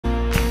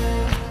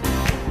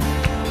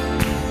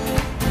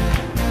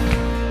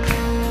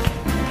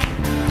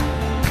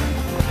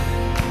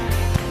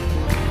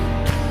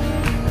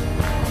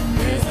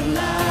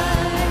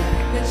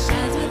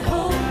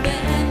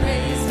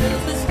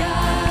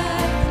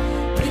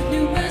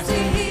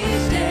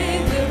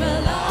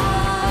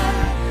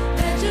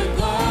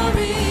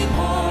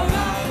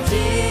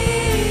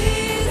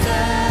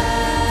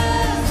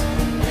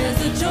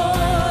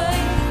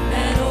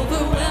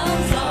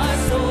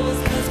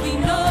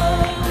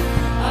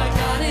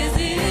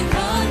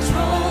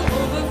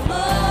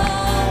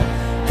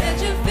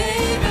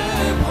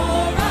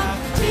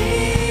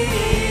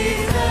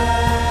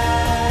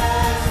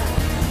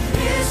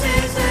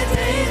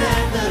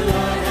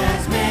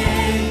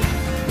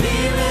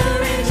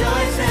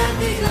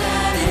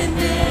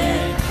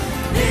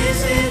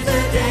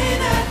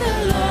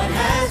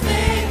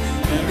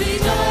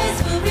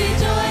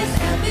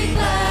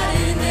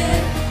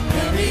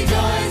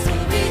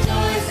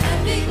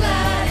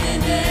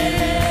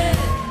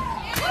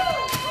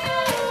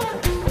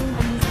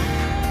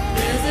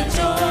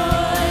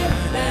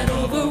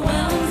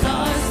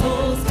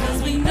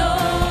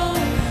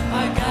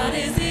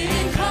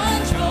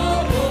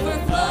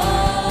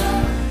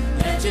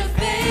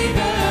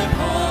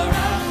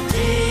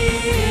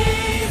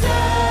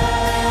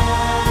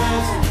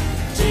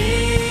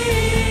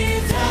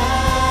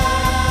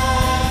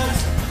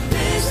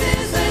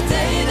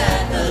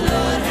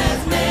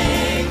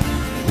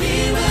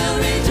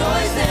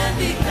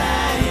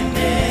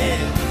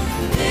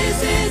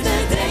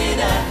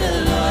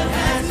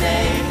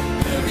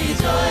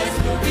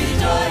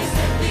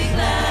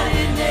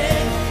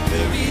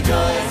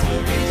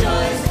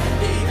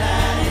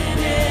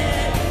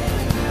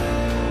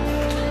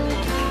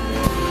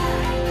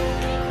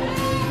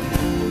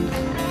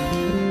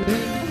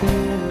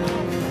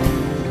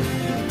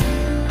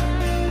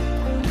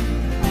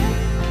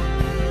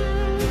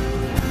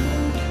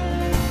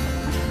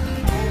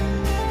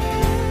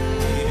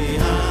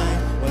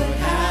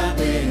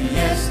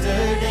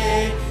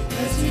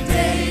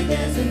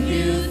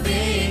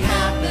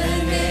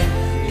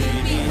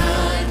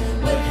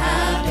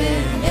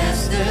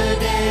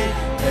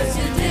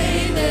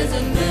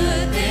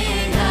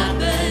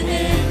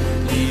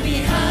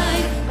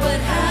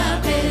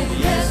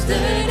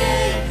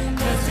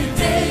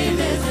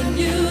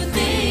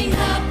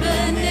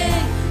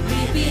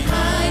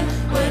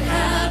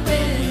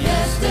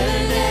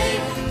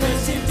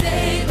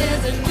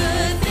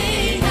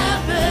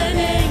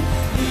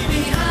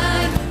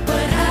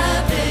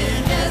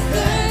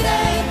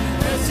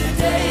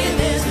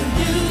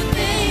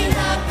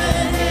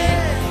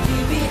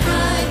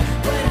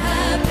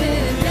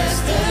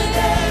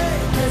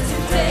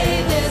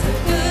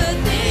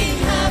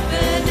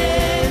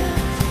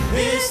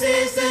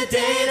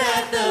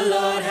that the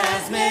Lord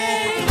has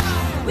made.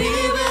 We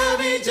will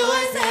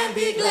rejoice and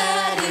be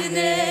glad in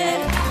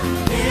it.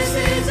 This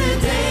is a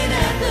day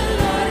that the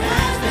Lord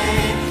has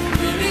made.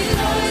 We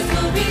rejoice,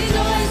 will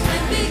rejoice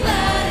and be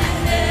glad in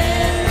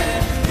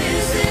it.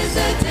 This is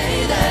a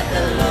day that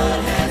the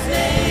Lord has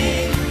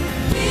made.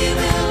 We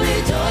will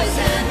rejoice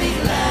and be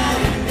glad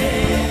in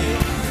it.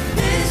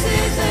 This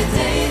is a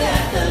day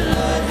that the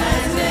Lord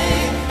has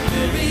made.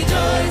 We'll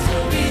rejoice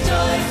and be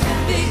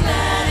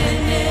glad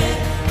in it.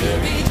 We'll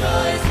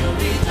rejoice and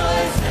be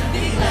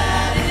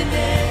glad in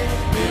it.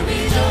 We'll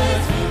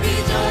rejoice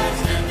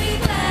and be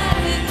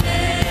glad in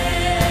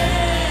it.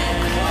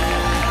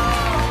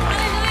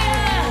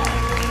 Hallelujah!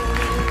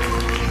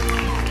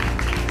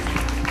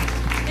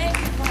 Thank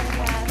you, Father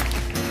God.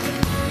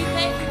 We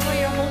thank you for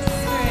your Holy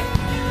Spirit.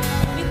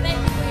 We thank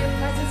you for your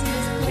presence in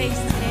this place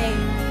today.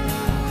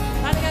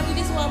 Father God, we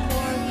just want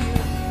more of you.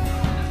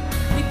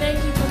 We thank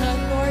you for the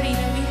authority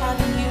that we have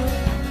in you.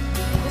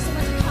 There's so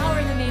much power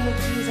in the name of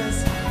Jesus.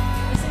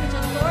 There's so much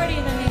authority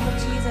in the name of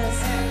Jesus.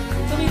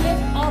 So we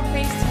lift all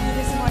praise to you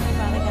this morning,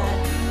 Father God.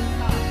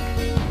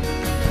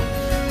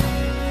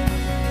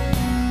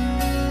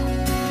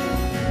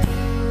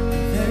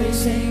 Very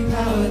same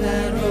power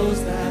that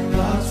rose that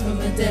rocks from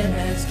a dead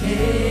man's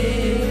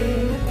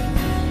cave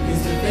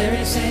is the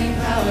very same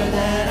power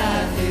that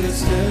I feel